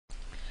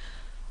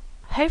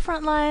Hey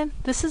Frontline,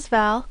 this is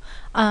Val.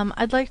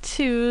 I'd like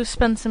to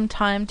spend some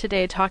time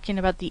today talking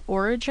about the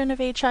origin of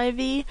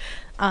HIV.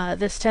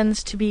 This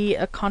tends to be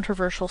a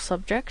controversial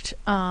subject,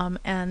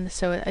 and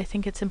so I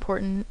think it's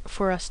important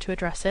for us to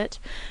address it.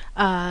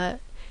 And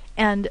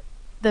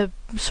the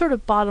sort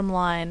of bottom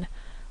line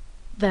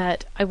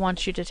that I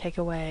want you to take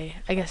away,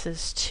 I guess,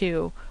 is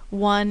two.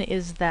 One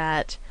is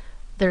that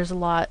there's a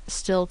lot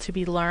still to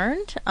be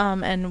learned,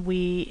 and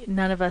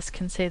none of us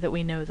can say that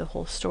we know the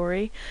whole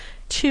story.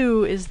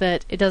 Two is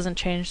that it doesn't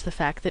change the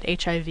fact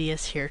that HIV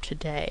is here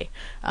today.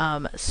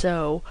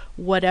 So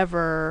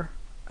whatever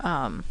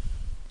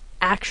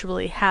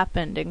actually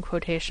happened, in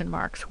quotation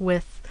marks,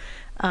 with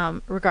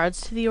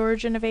regards to the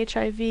origin of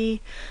HIV,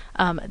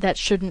 that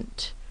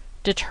shouldn't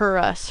deter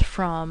us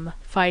from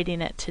fighting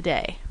it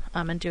today,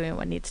 and doing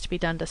what needs to be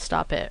done to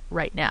stop it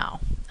right now,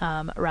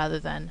 rather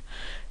than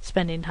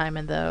spending time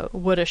in the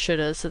woulda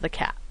shouldas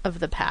of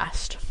the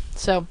past.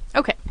 So,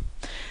 okay.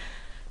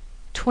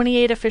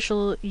 28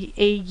 official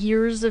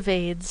years of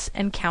AIDS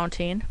and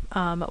counting.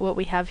 What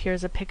we have here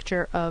is a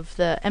picture of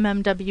the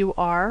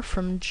MMWR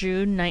from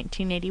June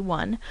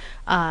 1981,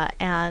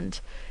 and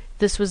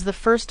this was the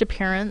first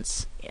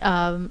appearance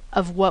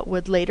of what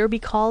would later be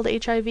called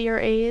HIV or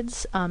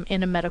AIDS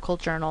in a medical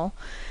journal.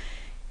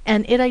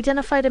 And it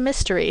identified a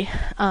mystery.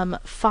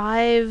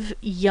 5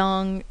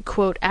 young,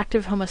 quote,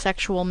 active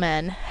homosexual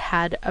men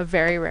had a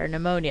very rare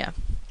pneumonia.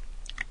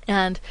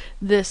 And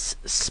this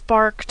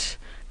sparked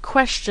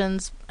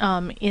questions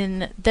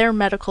in their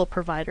medical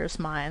providers'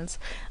 minds.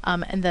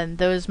 And then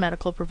those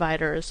medical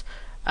providers,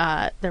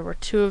 there were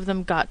 2 of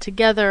them, got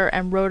together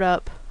and wrote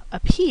up a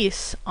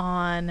piece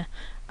on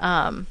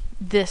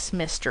this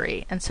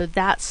mystery. And so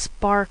that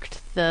sparked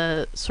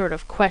the sort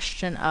of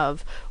question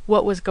of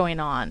what was going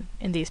on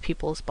in these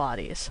people's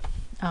bodies.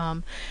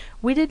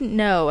 We didn't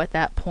know at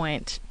that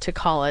point to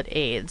call it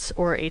AIDS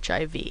or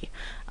HIV.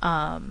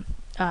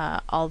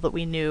 All that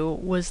we knew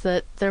was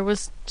that there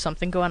was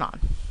something going on.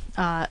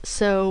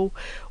 So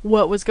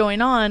what was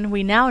going on,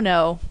 we now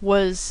know,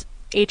 was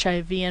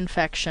HIV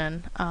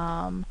infection.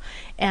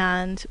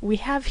 And we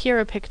have here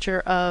a picture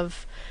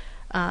of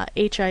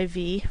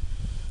HIV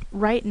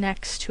right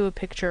next to a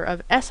picture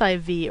of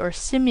SIV, or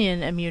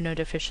simian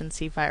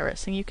immunodeficiency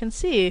virus. And you can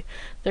see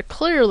they're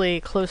clearly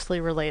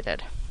closely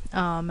related.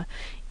 In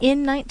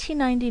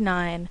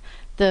 1999,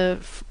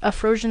 a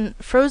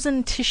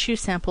frozen tissue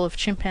sample of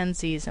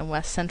chimpanzees in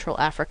West Central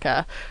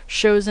Africa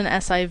shows an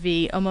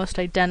SIV almost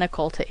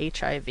identical to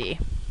HIV.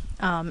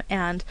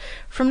 And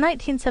from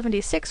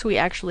 1976, we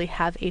actually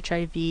have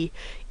HIV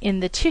in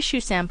the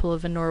tissue sample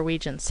of a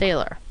Norwegian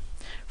sailor.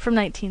 From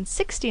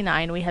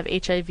 1969, we have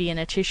HIV in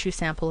a tissue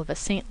sample of a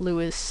St.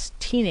 Louis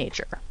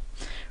teenager.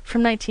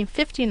 From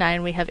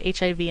 1959, we have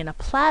HIV in a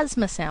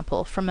plasma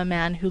sample from a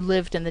man who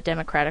lived in the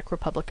Democratic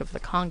Republic of the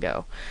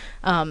Congo.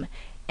 And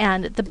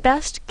the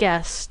best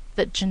guess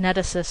that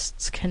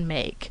geneticists can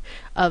make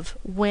of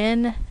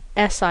when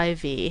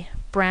SIV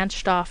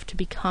branched off to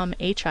become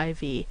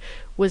HIV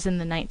was in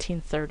the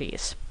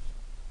 1930s.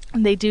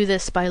 And they do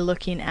this by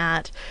looking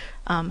at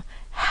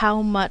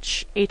how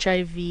much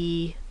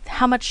the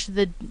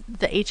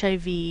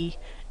HIV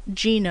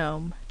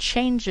genome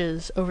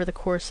changes over the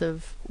course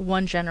of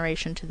one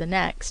generation to the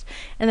next,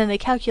 and then they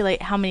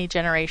calculate how many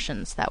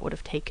generations that would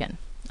have taken.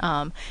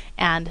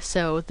 And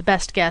so the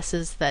best guess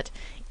is that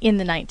in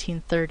the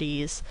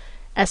 1930s,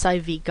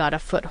 SIV got a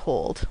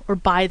foothold, or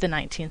by the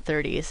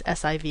 1930s,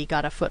 SIV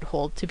got a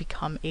foothold to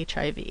become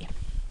HIV.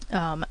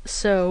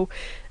 So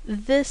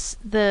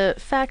the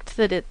fact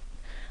that it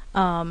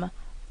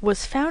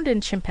was found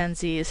in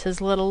chimpanzees has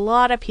led a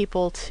lot of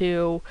people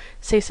to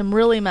say some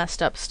really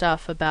messed up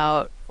stuff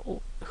about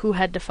who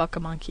had to fuck a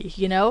monkey,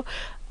 you know?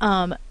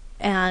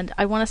 And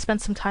I want to spend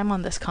some time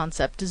on this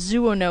concept.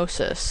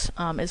 Zoonosis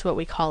is what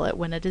we call it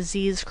when a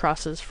disease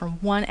crosses from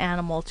one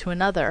animal to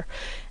another,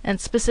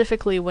 and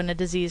specifically when a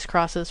disease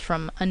crosses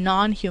from a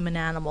non-human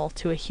animal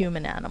to a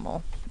human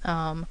animal.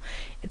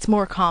 It's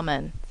more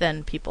common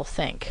than people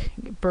think.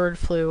 Bird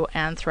flu,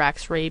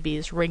 anthrax,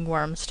 rabies,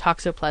 ringworms,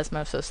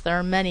 toxoplasmosis, there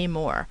are many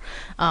more.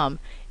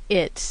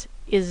 It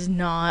is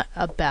not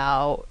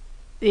about...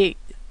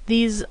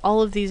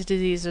 all of these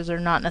diseases are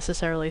not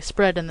necessarily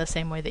spread in the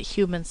same way that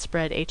humans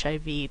spread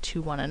HIV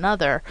to one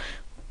another.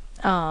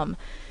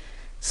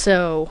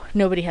 So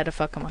nobody had to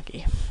fuck a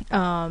monkey.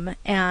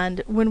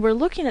 And when we're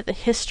looking at the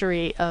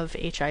history of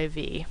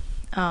HIV,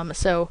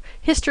 so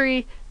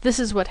history, this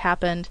is what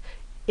happened.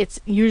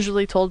 It's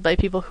usually told by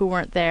people who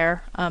weren't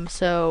there.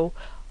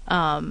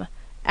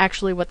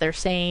 Actually what they're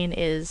saying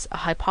is a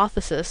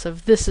hypothesis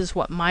of this is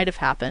what might have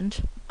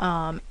happened.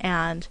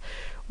 And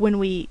when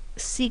we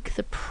seek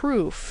the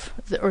proof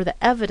or the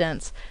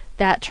evidence,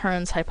 that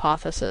turns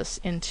hypothesis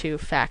into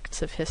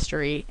facts of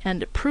history.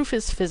 And proof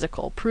is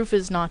physical. Proof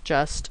is not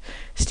just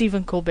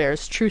Stephen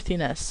Colbert's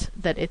truthiness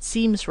that it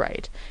seems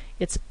right.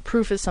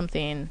 Proof is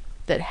something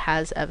that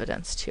has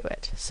evidence to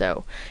it.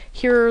 So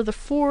here are the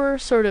 4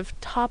 sort of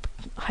top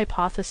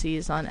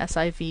hypotheses on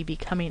SIV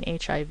becoming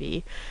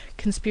HIV.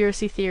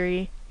 Conspiracy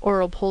theory,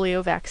 oral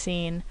polio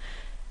vaccine,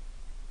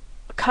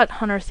 cut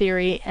hunter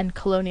theory, and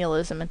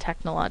colonialism and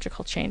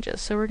technological changes.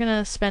 So we're going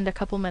to spend a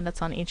couple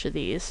minutes on each of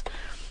these.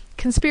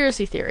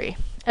 Conspiracy theory,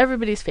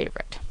 everybody's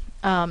favorite.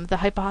 The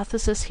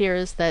hypothesis here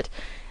is that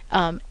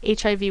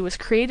HIV was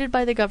created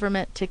by the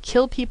government to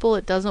kill people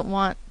it doesn't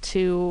want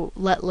to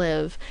let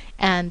live,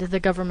 and the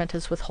government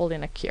is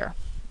withholding a cure.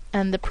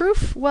 And the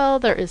proof, well,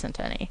 there isn't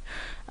any.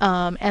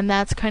 And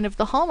that's kind of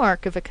the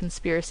hallmark of a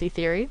conspiracy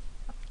theory.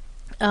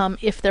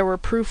 If there were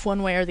proof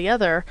one way or the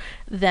other,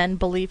 then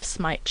beliefs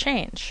might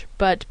change.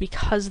 But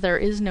because there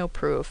is no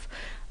proof,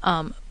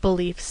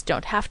 beliefs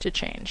don't have to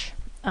change.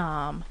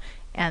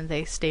 And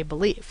they stay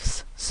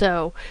beliefs.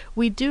 So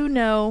we do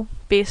know,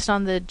 based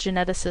on the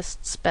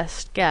geneticist's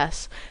best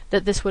guess,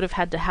 that this would have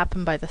had to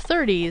happen by the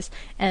 30s,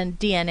 and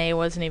DNA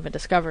wasn't even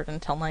discovered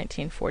until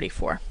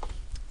 1944.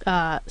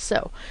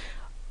 So,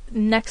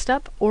 next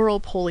up, oral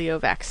polio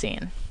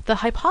vaccine. The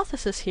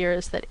hypothesis here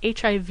is that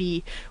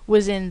HIV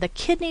was in the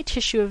kidney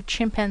tissue of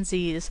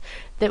chimpanzees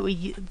that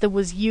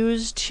was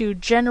used to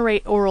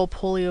generate oral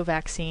polio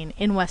vaccine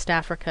in West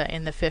Africa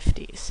in the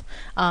 50s.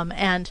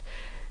 And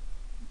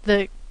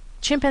the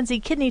chimpanzee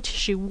kidney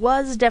tissue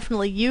was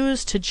definitely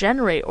used to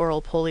generate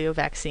oral polio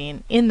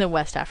vaccine in the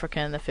West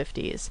Africa in the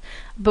 50s,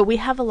 but we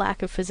have a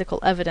lack of physical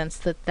evidence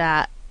that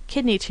that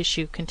kidney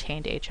tissue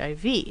contained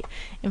HIV.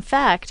 In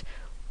fact,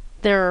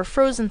 there are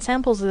frozen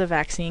samples of the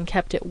vaccine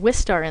kept at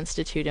Wistar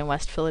Institute in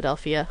West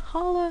Philadelphia,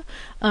 holla,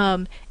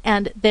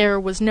 and there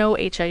was no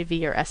HIV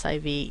or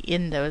SIV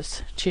in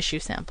those tissue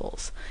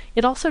samples.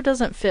 It also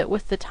doesn't fit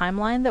with the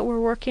timeline that we're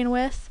working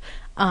with.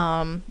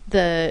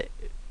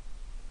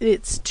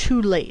 It's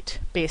too late,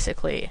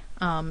 basically.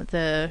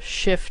 The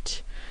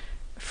shift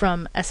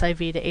from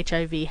SIV to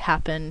HIV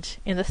happened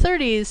in the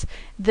 30s.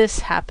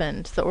 This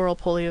happened, the oral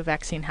polio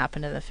vaccine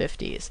happened in the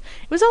 50s.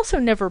 It was also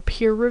never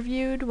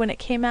peer-reviewed when it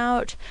came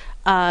out.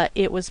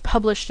 It was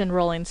published in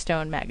Rolling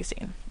Stone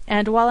magazine.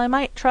 And while I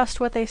might trust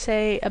what they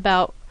say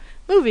about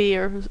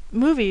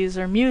movies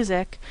or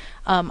music,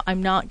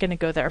 I'm not going to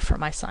go there for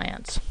my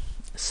science.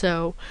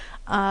 So,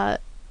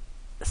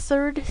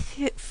 third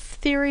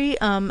theory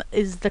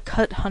is the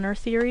cut hunter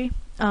theory.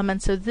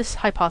 And so this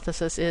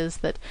hypothesis is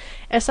that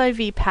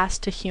SIV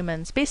passed to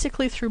humans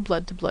basically through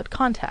blood-to-blood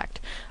contact,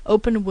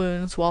 open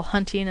wounds while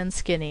hunting and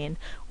skinning,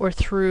 or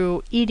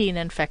through eating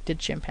infected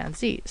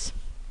chimpanzees.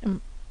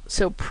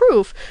 So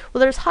proof, well,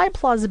 there's high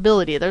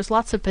plausibility, there's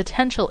lots of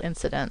potential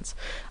incidents,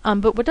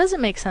 but what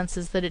doesn't make sense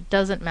is that it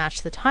doesn't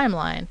match the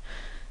timeline.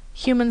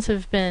 Humans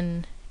have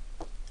been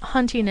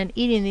hunting and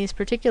eating these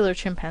particular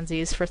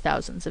chimpanzees for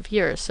thousands of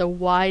years, so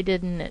why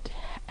didn't it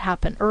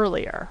happen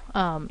earlier?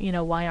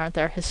 Why aren't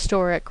there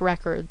historic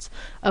records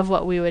of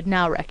what we would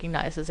now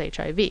recognize as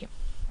HIV?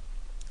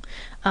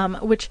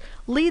 Which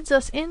leads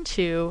us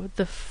into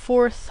the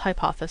fourth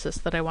hypothesis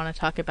that I want to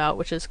talk about,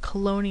 which is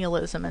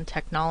colonialism and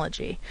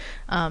technology.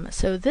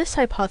 So this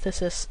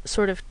hypothesis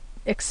sort of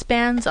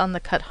expands on the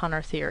cut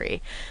hunter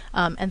theory,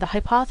 and the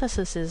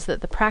hypothesis is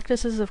that the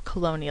practices of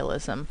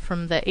colonialism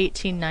from the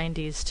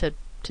 1890s to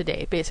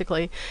today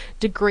basically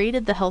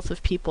degraded the health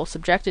of people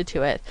subjected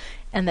to it,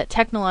 and that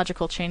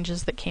technological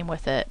changes that came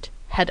with it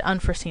had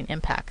unforeseen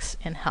impacts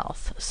in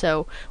health.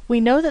 So we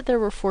know that there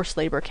were forced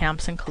labor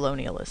camps in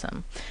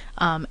colonialism,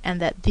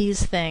 and that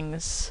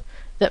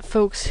that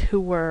folks who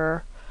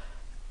were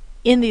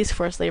in these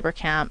forced labor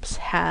camps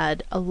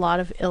had a lot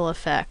of ill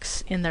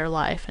effects in their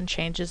life and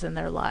changes in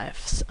their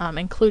lives,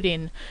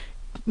 including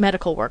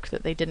medical work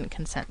that they didn't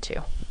consent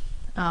to.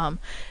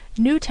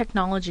 New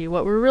technology,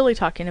 what we're really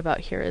talking about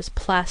here is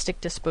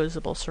plastic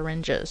disposable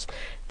syringes.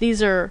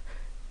 These are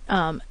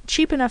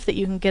cheap enough that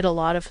you can get a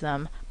lot of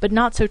them, but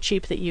not so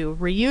cheap that you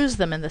reuse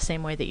them in the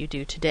same way that you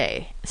do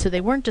today. So they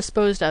weren't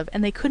disposed of,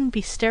 and they couldn't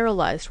be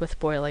sterilized with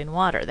boiling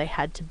water. They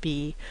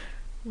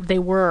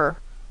were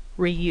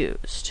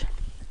reused.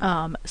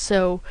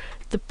 So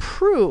the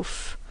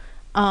proof,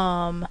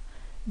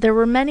 there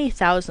were many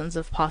thousands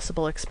of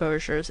possible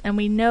exposures, and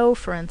we know,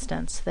 for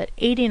instance, that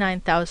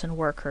 89,000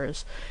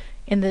 workers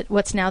in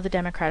what's now the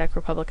Democratic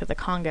Republic of the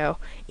Congo,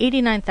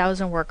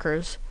 89,000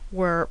 workers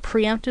were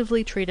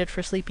preemptively treated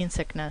for sleeping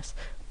sickness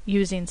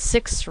using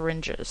 6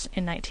 syringes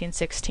in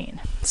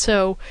 1916.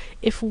 So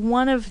if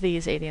one of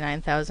these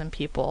 89,000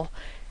 people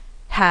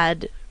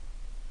had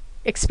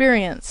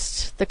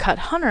experienced the cut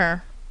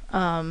hunter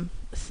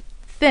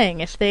thing,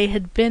 if they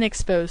had been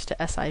exposed to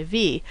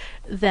SIV,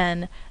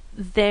 then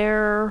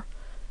the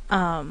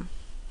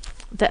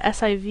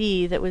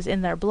SIV that was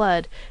in their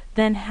blood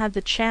then had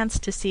the chance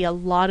to see a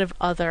lot of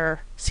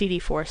other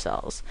CD4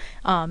 cells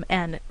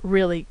and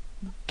really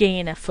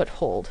gain a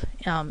foothold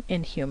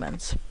in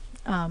humans.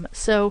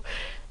 So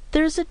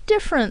there's a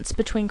difference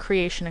between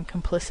creation and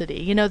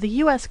complicity. The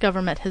U.S.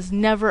 government has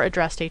never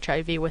addressed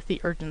HIV with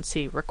the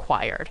urgency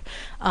required,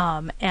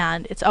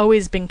 and it's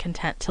always been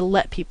content to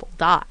let people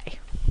die,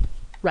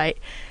 right?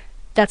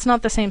 That's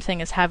not the same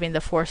thing as having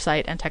the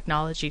foresight and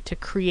technology to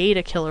create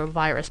a killer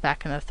virus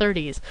back in the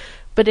 30s,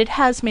 but it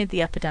has made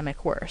the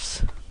epidemic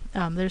worse.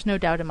 There's no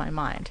doubt in my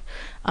mind.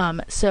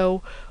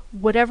 So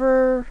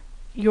whatever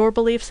your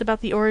beliefs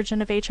about the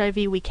origin of HIV,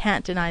 we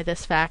can't deny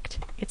this fact.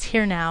 It's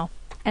here now,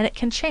 and it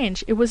can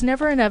change. It was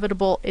never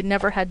inevitable. It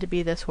never had to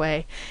be this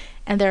way.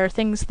 And there are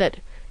things that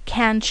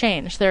can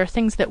change. There are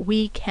things that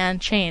we can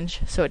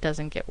change so it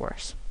doesn't get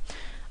worse.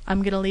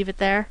 I'm going to leave it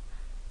there.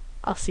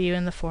 I'll see you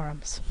in the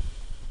forums.